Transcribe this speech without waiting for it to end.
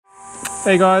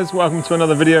Hey guys, welcome to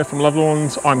another video from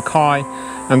Lovelawns. I'm Kai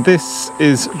and this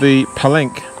is the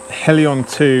Pellenc Helion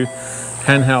 2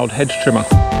 handheld hedge trimmer.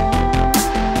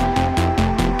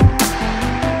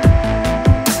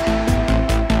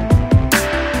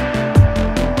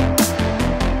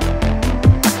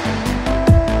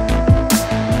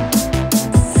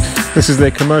 This is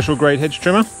their commercial grade hedge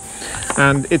trimmer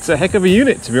and it's a heck of a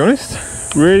unit, to be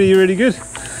honest. Really good.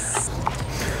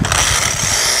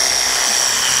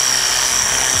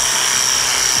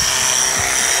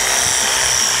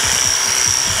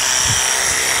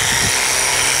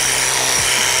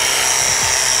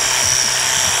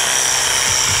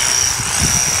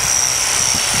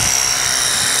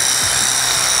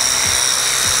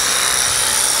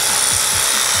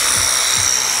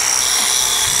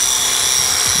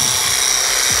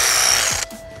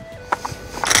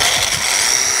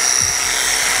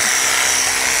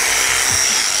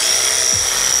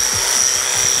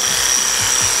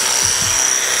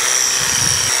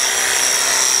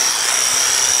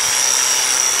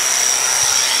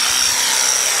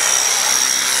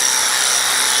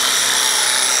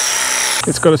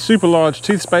 It's got a super large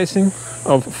tooth spacing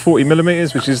of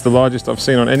 40mm, which is the largest I've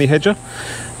seen on any hedger.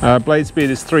 Blade speed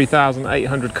is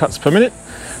 3,800 cuts per minute,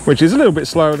 which is a little bit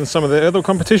slower than some of the other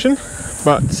competition,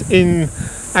 but in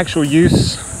actual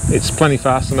use it's plenty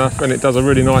fast enough and it does a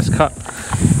really nice cut.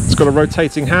 It's got a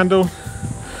rotating handle,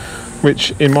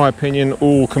 which in my opinion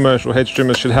all commercial hedge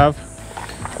trimmers should have.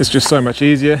 It's just so much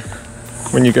easier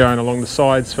when you're going along the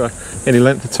sides for any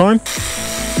length of time.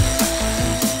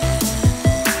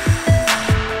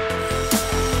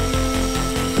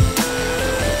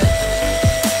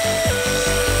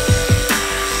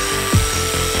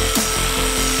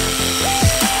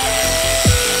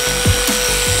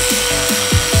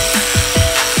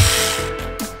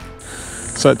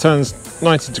 So it turns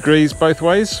 90 degrees both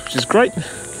ways, which is great.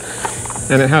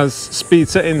 And it has speed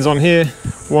settings on here,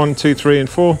 1, 2, 3 and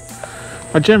 4.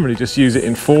 I generally just use it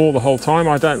in 4 the whole time.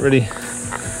 I've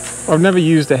never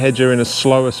used a hedger in a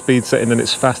slower speed setting than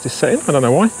its fastest setting. I don't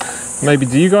know why. Maybe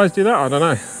do you guys do that? I don't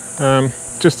know.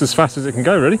 Just as fast as it can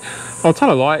go, really. I'll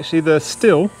tell a lie, actually, the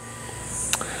Stihl,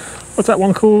 what's that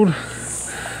one called?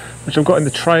 Which I've got in the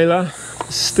trailer.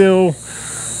 Stihl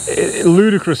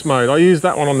ludicrous mode. I use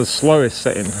that one on the slowest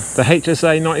setting, the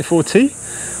HSA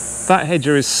 94T. That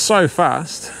hedger is so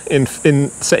fast in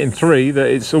setting 3 that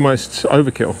it's almost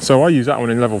overkill. So I use that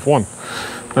one in level 1.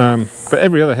 But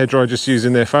every other hedger I just use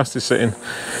in their fastest setting.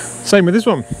 Same with this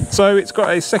one. So it's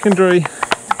got a secondary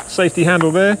safety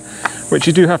handle there, which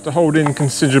you do have to hold in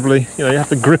considerably. You know, you have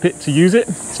to grip it to use it.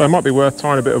 So it might be worth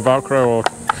tying a bit of Velcro or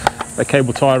a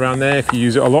cable tie around there if you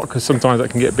use it a lot, because sometimes that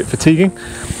can get a bit fatiguing.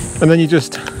 And then you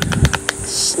just,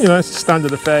 you know, it's a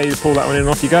standard affair, you pull that one in and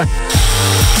off you go.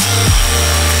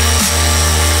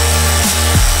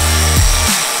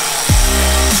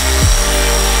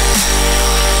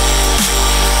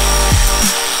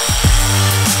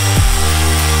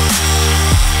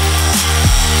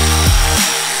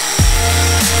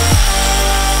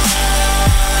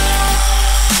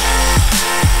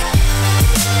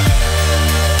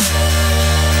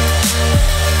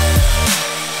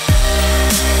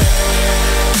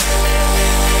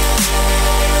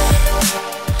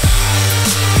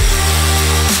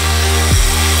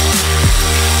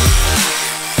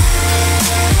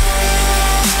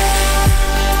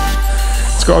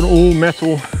 It's got an all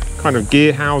metal kind of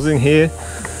gear housing here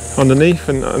underneath,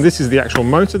 and this is the actual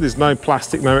motor. There's no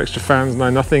plastic, no extra fans, no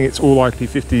nothing. It's all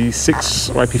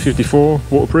IP56 or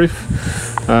IP54 waterproof,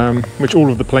 which all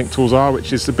of the Pellenc tools are,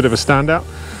 which is a bit of a standout.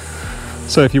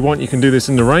 So if you want, you can do this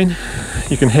in the rain.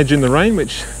 You can hedge in the rain,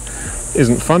 which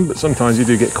isn't fun, but sometimes you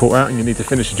do get caught out and you need to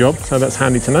finish a job, so that's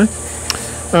handy to know.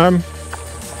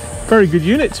 Very good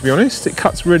unit, to be honest. It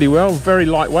cuts really well, very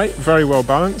lightweight, very well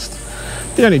balanced.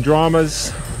 The only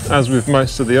dramas, as with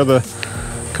most of the other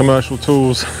commercial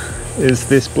tools, is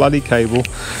this bloody cable,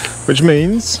 which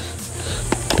means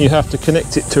you have to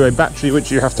connect it to a battery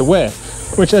which you have to wear,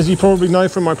 which, as you probably know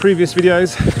from my previous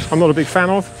videos, I'm not a big fan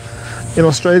of. In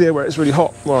Australia, where it's really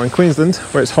hot, well, in Queensland,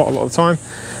 where it's hot a lot of the time,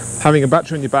 having a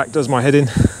battery on your back does my head in.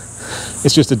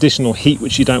 It's just additional heat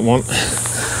which you don't want.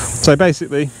 So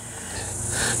basically,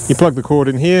 you plug the cord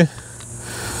in here,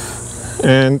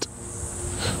 and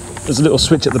there's a little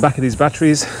switch at the back of these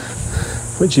batteries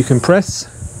which you can press,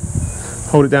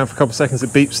 hold it down for a couple of seconds,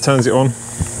 it beeps, turns it on,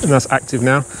 and that's active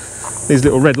now. These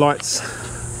little red lights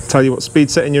tell you what speed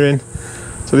setting you're in.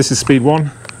 So this is speed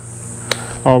 1.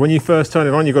 Oh, when you first turn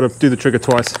it on, you've got to do the trigger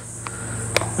twice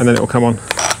and then it will come on.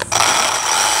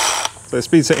 So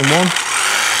speed setting 1, 2,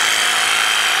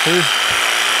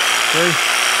 3,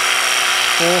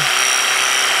 4,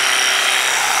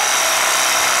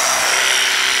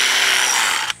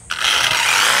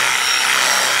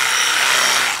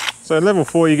 So level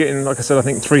 4 you're getting, like I said, I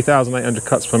think 3,800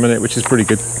 cuts per minute, which is pretty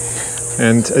good.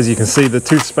 And as you can see, the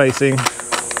tooth spacing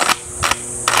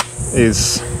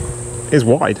is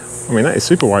wide. I mean, that is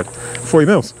super wide, 40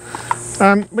 mils.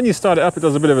 When you start it up, it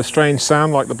does a bit of a strange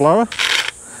sound like the blower,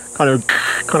 kind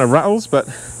of rattles, but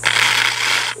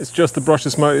it's just the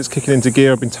brushless motor is kicking into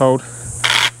gear, I've been told.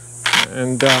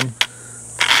 And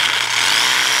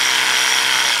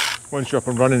once you're up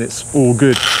and running, it's all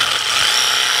good.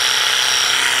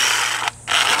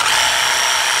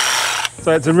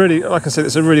 So it's a really, like I said,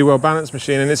 it's a really well balanced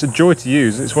machine, and it's a joy to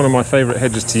use. It's one of my favourite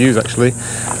hedges to use, actually.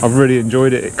 I've really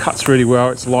enjoyed it. It cuts really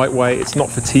well, it's lightweight, it's not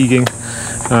fatiguing.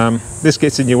 This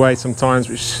gets in your way sometimes,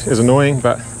 which is annoying,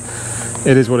 but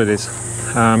it is what it is.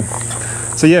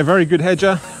 So yeah, very good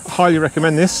hedger. I highly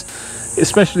recommend this,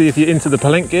 especially if you're into the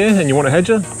Pellenc gear and you want a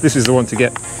hedger. This is the one to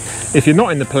get. If you're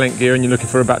not in the Pellenc gear and you're looking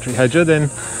for a battery hedger, then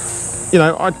you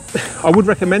know, I would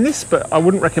recommend this, but I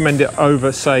wouldn't recommend it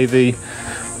over, say, the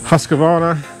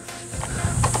Husqvarna,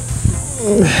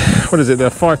 what is it, the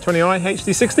 520i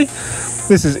HD60.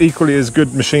 This is equally as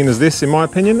good machine as this, in my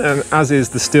opinion, and as is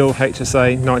the Stihl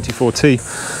HSA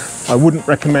 94T. I wouldn't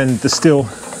recommend the Stihl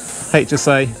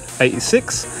HSA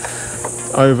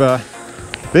 86 over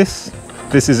this.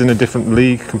 This is in a different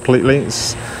league completely.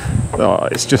 It's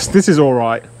just, this is all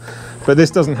right, but this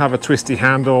doesn't have a twisty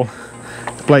handle.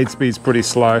 The blade speed's pretty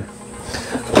slow.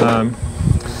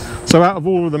 So out of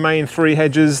all of the main 3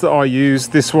 hedges that I use,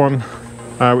 this one,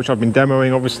 which I've been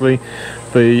demoing obviously,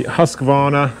 the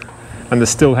Husqvarna and the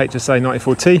Stihl HSA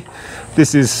 94T,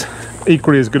 this is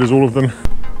equally as good as all of them.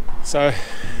 So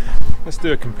let's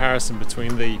do a comparison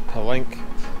between the Pellenc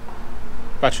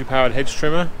battery powered hedge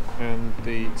trimmer and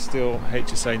the Stihl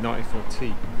HSA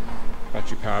 94T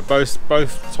battery powered.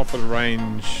 Both top of the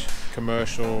range,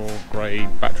 commercial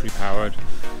grade battery powered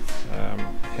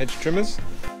hedge trimmers.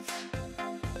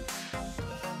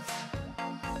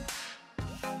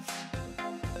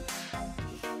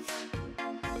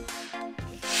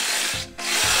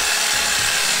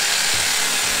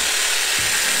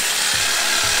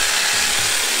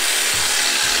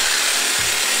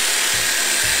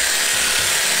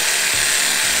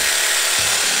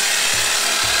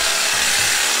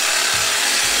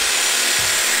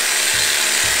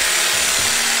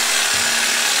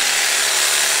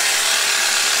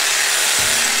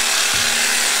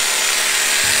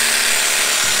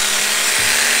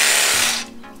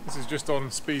 Just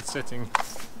on speed setting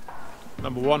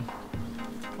number 1.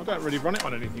 I don't really run it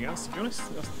on anything else, to be honest.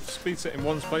 Speed setting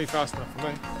 1's plenty fast enough for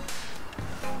me.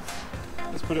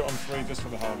 Let's put it on 3 just for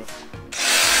the hell of it.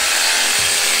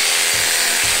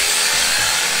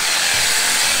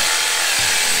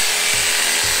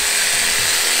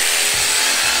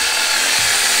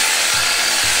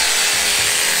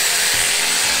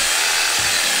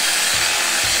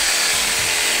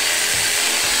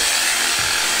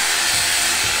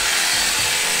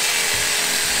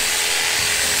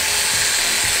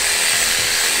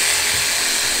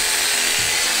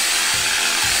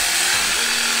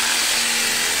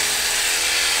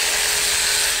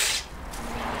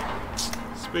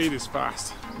 Speed is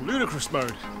fast. Ludicrous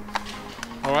mode.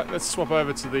 Alright, let's swap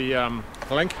over to the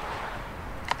Pellenc.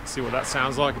 See what that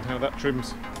sounds like and how that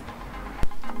trims.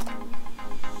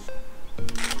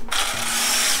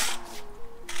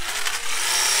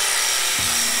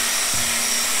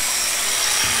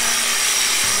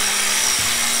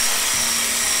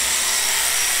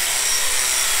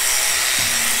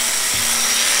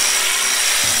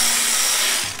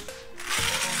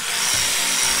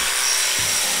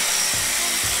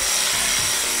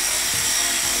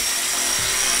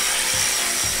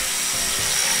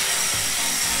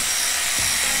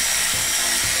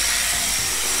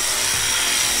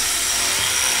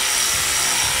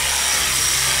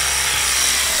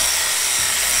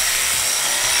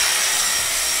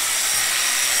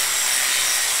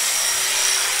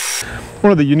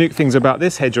 One of the unique things about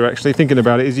this hedger, actually, thinking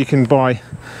about it, is you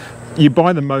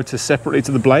buy the motor separately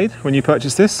to the blade when you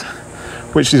purchase this,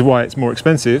 which is why it's more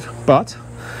expensive, but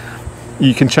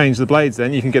you can change the blades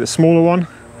then. You can get a smaller one,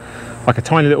 like a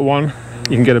tiny little one.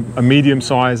 You can get a medium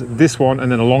size, this one,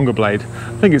 and then a longer blade.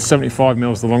 I think it's 75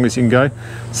 mils the longest you can go,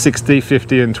 60,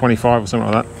 50 and 25 or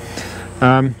something like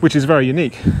that, which is very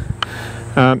unique.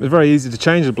 It's very easy to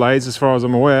change the blades as far as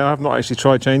I'm aware. I've not actually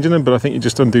tried changing them, but I think you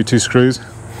just undo 2 screws.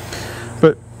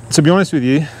 But to be honest with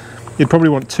you, you'd probably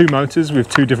want 2 motors with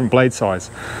 2 different blade size.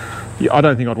 I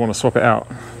don't think I'd want to swap it out,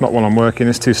 not while I'm working,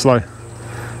 it's too slow.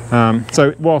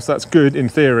 So whilst that's good in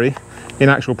theory, in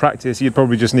actual practice you'd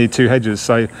probably just need 2 hedges.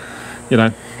 So, you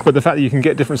know, but the fact that you can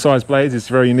get different size blades is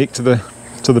very unique to the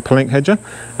Pellenc hedger,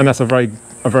 and that's a very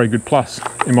good plus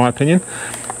in my opinion.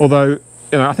 Although, you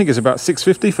know, I think it's about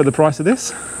 $650 for the price of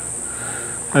this.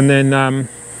 And then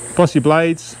plus your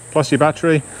blades, plus your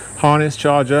battery, harness,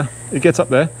 charger, it gets up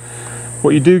there.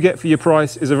 What you do get for your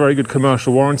price is a very good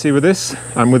commercial warranty with this,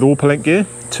 and with all Pellenc gear.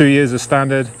 2 years as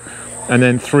standard, and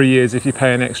then 3 years if you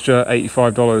pay an extra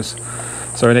 $85.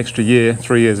 So an extra year,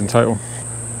 3 years in total.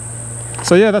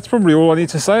 So yeah, that's probably all I need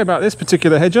to say about this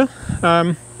particular hedger.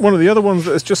 One of the other ones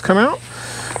that has just come out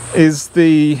is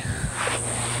the,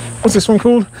 what's this one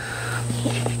called?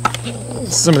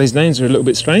 Some of these names are a little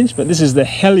bit strange, but this is the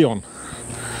Helion.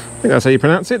 I think that's how you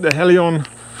pronounce it, the Helion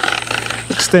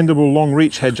extendable long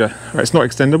reach hedger. Right, it's not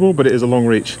extendable, but it is a long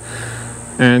reach.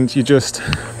 And you just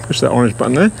push that orange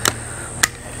button there.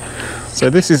 So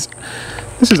this is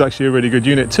actually a really good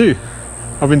unit too.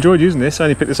 I've enjoyed using this. I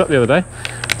only picked this up the other day.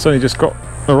 It's only just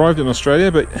arrived in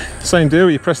Australia, but same deal.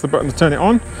 You press the button to turn it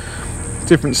on.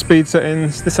 Different speed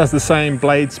settings. This has the same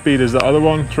blade speed as the other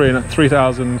one,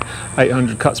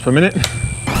 3,800 cuts per minute.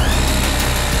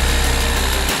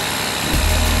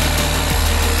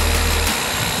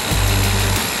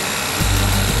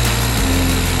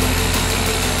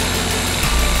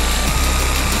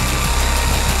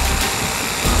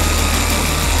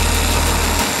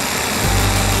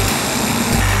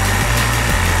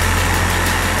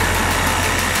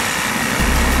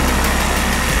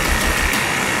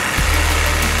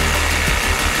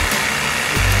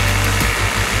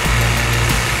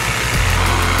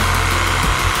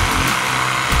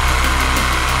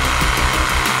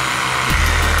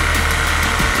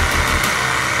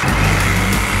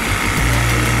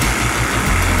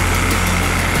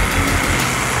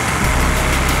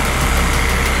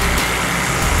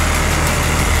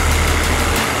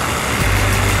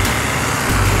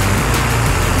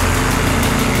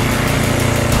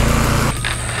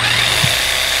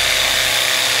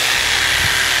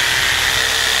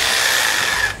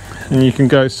 And you can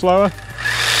go slower,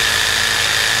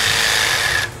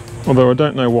 although I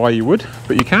don't know why you would,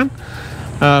 but you can.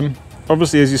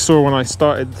 Obviously, as you saw when I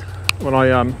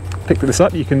picked this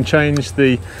up, you can change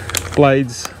the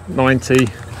blades 90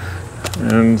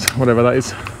 and whatever that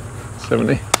is,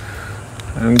 70,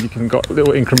 and you can got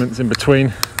little increments in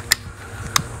between,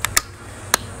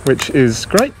 which is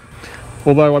great.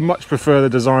 Although I much prefer the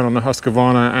design on the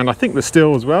Husqvarna, and I think the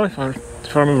Stihl as well. If I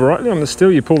remember rightly, on the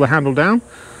Stihl you pull the handle down,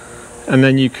 and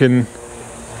then you can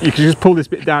just pull this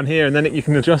bit down here, and then you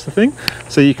can adjust the thing.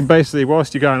 So you can basically,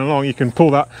 whilst you're going along, you can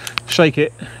pull that, shake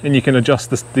it, and you can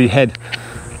adjust the head.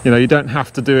 You know, you don't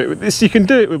have to do it with this. You can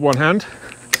do it with one hand,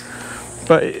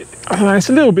 but I don't know, it's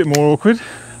a little bit more awkward.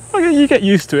 You get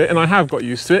used to it, and I have got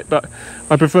used to it, but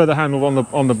I prefer the handle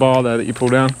on the bar there that you pull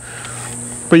down.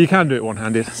 But you can do it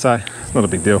one-handed, so it's not a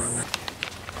big deal.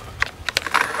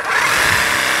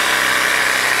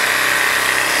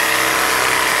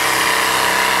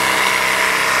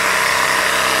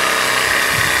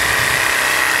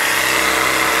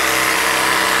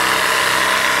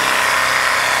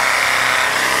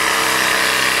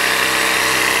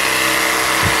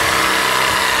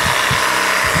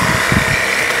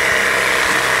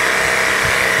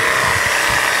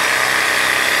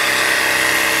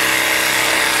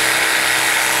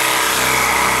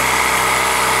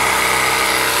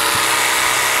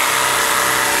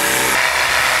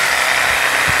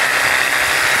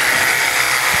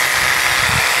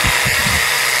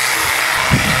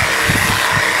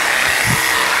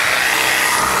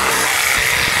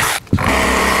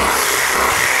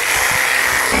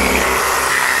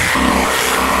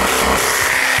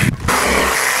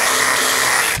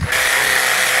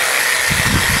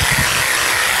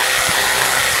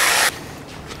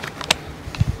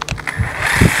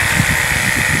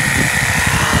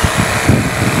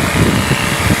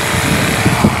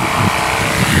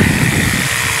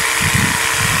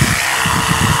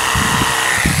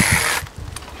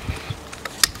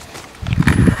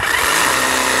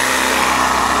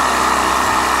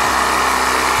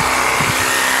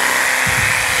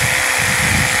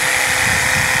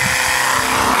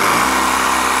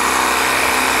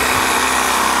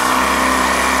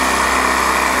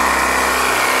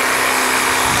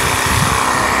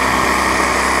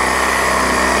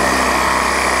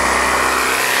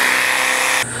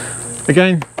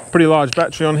 Again, pretty large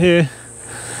battery on here,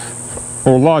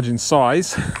 or large in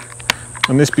size,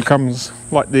 and this becomes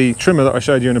like the trimmer that I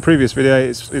showed you in a previous video.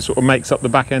 It sort of makes up the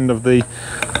back end of the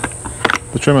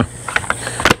trimmer.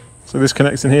 So this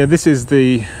connects in here. This is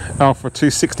the Alpha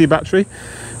 260 battery,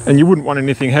 and you wouldn't want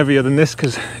anything heavier than this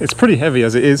because it's pretty heavy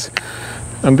as it is.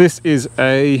 And this is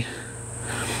a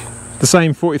The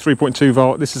same 43.2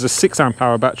 volt. This is a 6 amp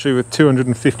hour battery with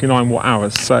 259 watt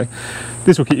hours. So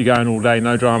this will keep you going all day,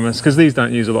 no dramas, because these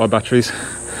don't use a lot of batteries.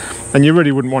 And you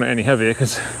really wouldn't want it any heavier,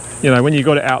 because, you know, when you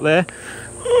got it out there,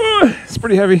 it's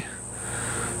pretty heavy.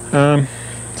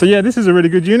 So yeah, this is a really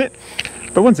good unit.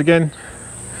 But once again,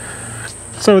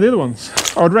 so are the other ones.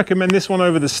 I would recommend this one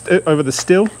over the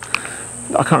Stihl.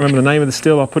 I can't remember the name of the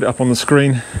Stihl. I'll put it up on the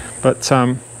screen. But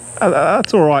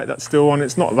that's all right, that Stihl one.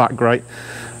 It's not that great.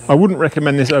 I wouldn't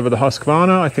recommend this over the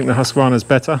Husqvarna. I think the Husqvarna is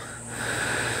better.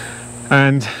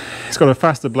 And it's got a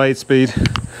faster blade speed.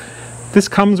 This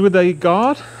comes with a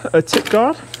guard, a tip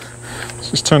guard.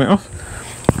 Let's just turn it off.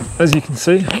 As you can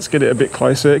see, let's get it a bit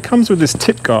closer. It comes with this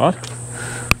tip guard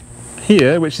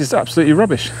here, which is absolutely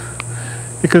rubbish,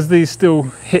 because these still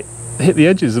hit the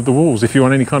edges of the walls if you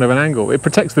want any kind of an angle. It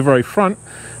protects the very front,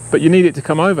 but you need it to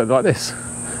come over like this.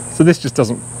 So this just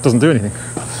doesn't do anything.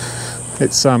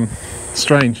 It's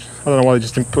strange. I don't know why they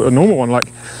just didn't put a normal one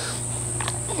like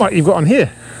you've got on here.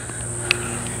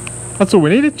 That's all we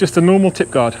needed, just a normal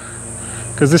tip guard,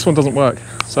 because this one doesn't work.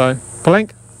 So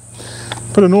Pellenc,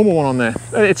 put a normal one on there.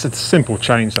 It's a simple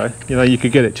change though. You know, you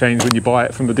could get it changed when you buy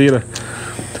it from the dealer.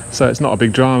 So it's not a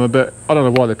big drama, but I don't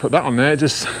know why they put that on there.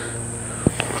 Just, I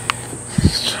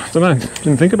don't know,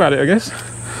 didn't think about it, I guess.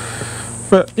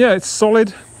 But yeah, it's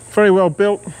solid, very well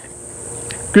built,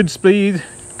 good speed,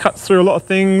 cuts through a lot of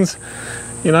things.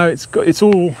 You know, it's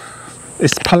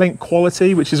Pellenc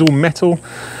quality, which is all metal.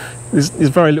 There's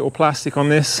very little plastic on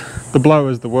this. The blower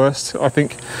is the worst. I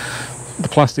think the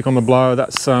plastic on the blower,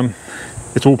 that's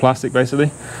it's all plastic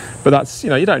basically. But that's, you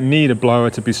know, you don't need a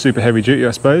blower to be super heavy duty,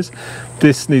 I suppose.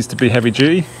 This needs to be heavy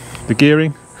duty, the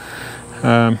gearing.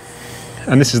 And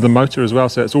this is the motor as well,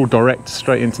 so it's all direct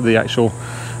straight into the actual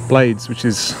blades, which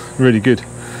is really good.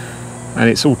 And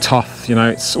it's all tough, you know,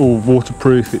 it's all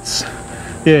waterproof. It's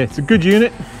a good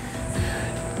unit.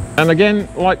 And again,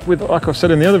 like I've said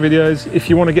in the other videos, if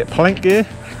you want to get Pellenc gear,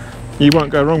 you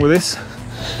won't go wrong with this.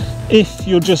 If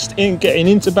you're just getting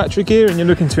into battery gear and you're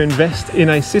looking to invest in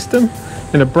a system,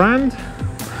 in a brand,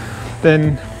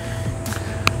 then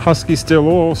Husky, Stihl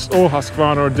or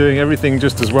Husqvarna are doing everything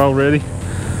just as well, really.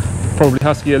 Probably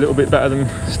Husky a little bit better than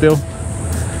Stihl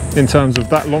in terms of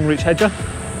that long reach hedger.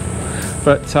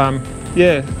 But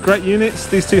yeah, great units,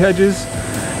 these two hedges.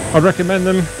 I'd recommend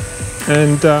them,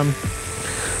 and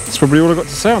that's probably all I've got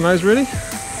to say on those, really.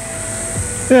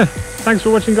 Yeah, thanks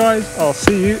for watching, guys. I'll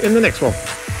see you in the next one.